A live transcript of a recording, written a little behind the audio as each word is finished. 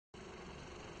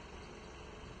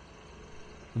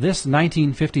This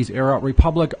 1950s-era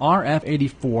Republic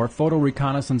RF-84 Photo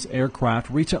Reconnaissance aircraft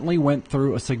recently went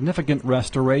through a significant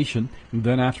restoration, and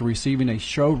then after receiving a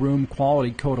showroom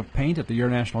quality coat of paint at the Air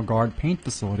National Guard paint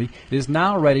facility, it is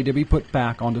now ready to be put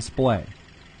back on display.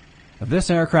 This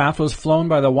aircraft was flown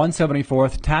by the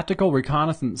 174th Tactical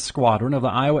Reconnaissance Squadron of the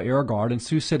Iowa Air Guard in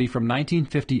Sioux City from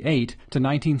 1958 to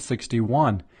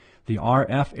 1961. The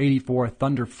RF-84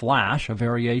 Thunderflash, a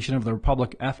variation of the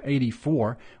Republic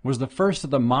F-84, was the first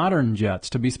of the modern jets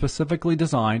to be specifically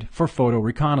designed for photo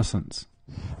reconnaissance.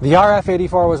 The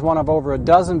RF-84 was one of over a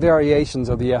dozen variations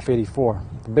of the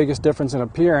F-84. The biggest difference in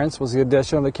appearance was the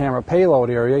addition of the camera payload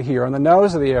area here on the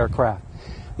nose of the aircraft.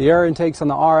 The air intakes on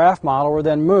the RF model were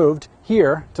then moved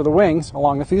here to the wings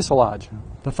along the fuselage.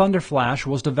 The Thunderflash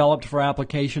was developed for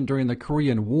application during the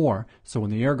Korean War, so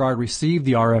when the Air Guard received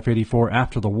the RF-84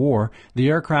 after the war, the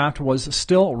aircraft was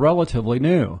still relatively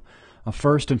new. A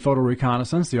first in photo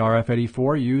reconnaissance, the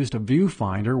RF-84 used a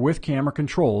viewfinder with camera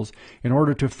controls in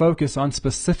order to focus on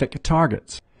specific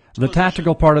targets. The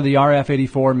tactical part of the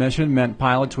RF-84 mission meant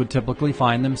pilots would typically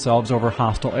find themselves over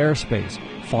hostile airspace,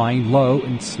 flying low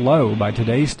and slow by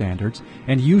today's standards,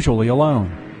 and usually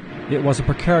alone. It was a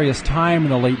precarious time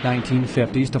in the late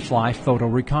 1950s to fly photo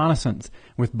reconnaissance.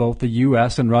 With both the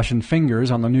U.S. and Russian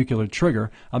fingers on the nuclear trigger,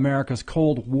 America's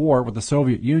Cold War with the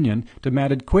Soviet Union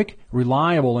demanded quick,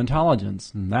 reliable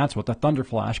intelligence, and that's what the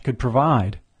Thunderflash could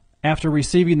provide. After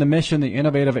receiving the mission, the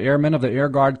innovative airmen of the Air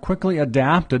Guard quickly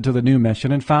adapted to the new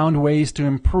mission and found ways to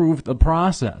improve the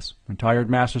process.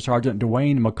 Retired Master Sgt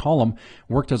Duane McCallum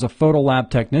worked as a photo lab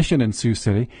technician in Sioux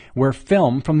City, where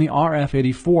film from the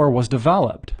RF-84 was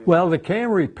developed. Well, the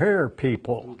cam repair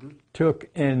people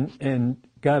took and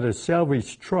got a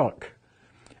salvage truck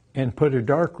and put a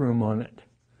darkroom on it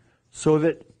so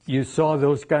that you saw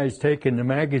those guys taking the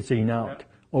magazine out.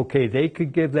 Okay, they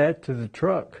could give that to the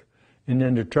truck. And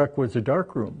then the truck was a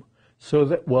darkroom, so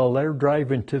that while they're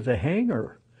driving to the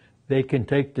hangar, they can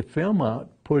take the film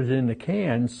out, put it in the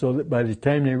can, so that by the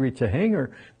time they reach the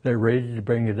hangar, they're ready to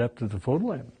bring it up to the photo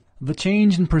lab. The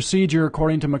change in procedure,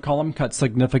 according to McCullum, cut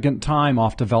significant time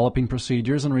off developing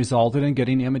procedures and resulted in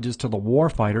getting images to the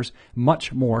warfighters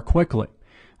much more quickly.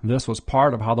 This was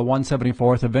part of how the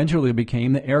 174th eventually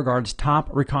became the Air Guard's top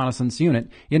reconnaissance unit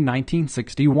in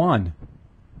 1961.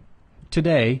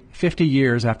 Today, 50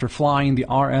 years after flying the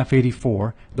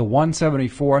RF-84, the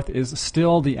 174th is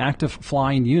still the active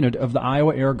flying unit of the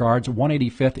Iowa Air Guard's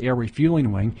 185th Air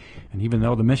Refueling Wing, and even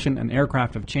though the mission and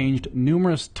aircraft have changed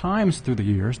numerous times through the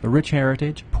years, the rich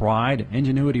heritage, pride, and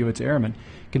ingenuity of its airmen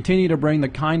continue to bring the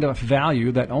kind of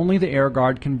value that only the Air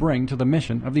Guard can bring to the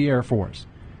mission of the Air Force.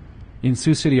 In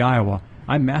Sioux City, Iowa,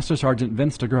 I'm Master Sgt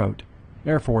Vince De Groot,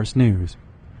 Air Force News.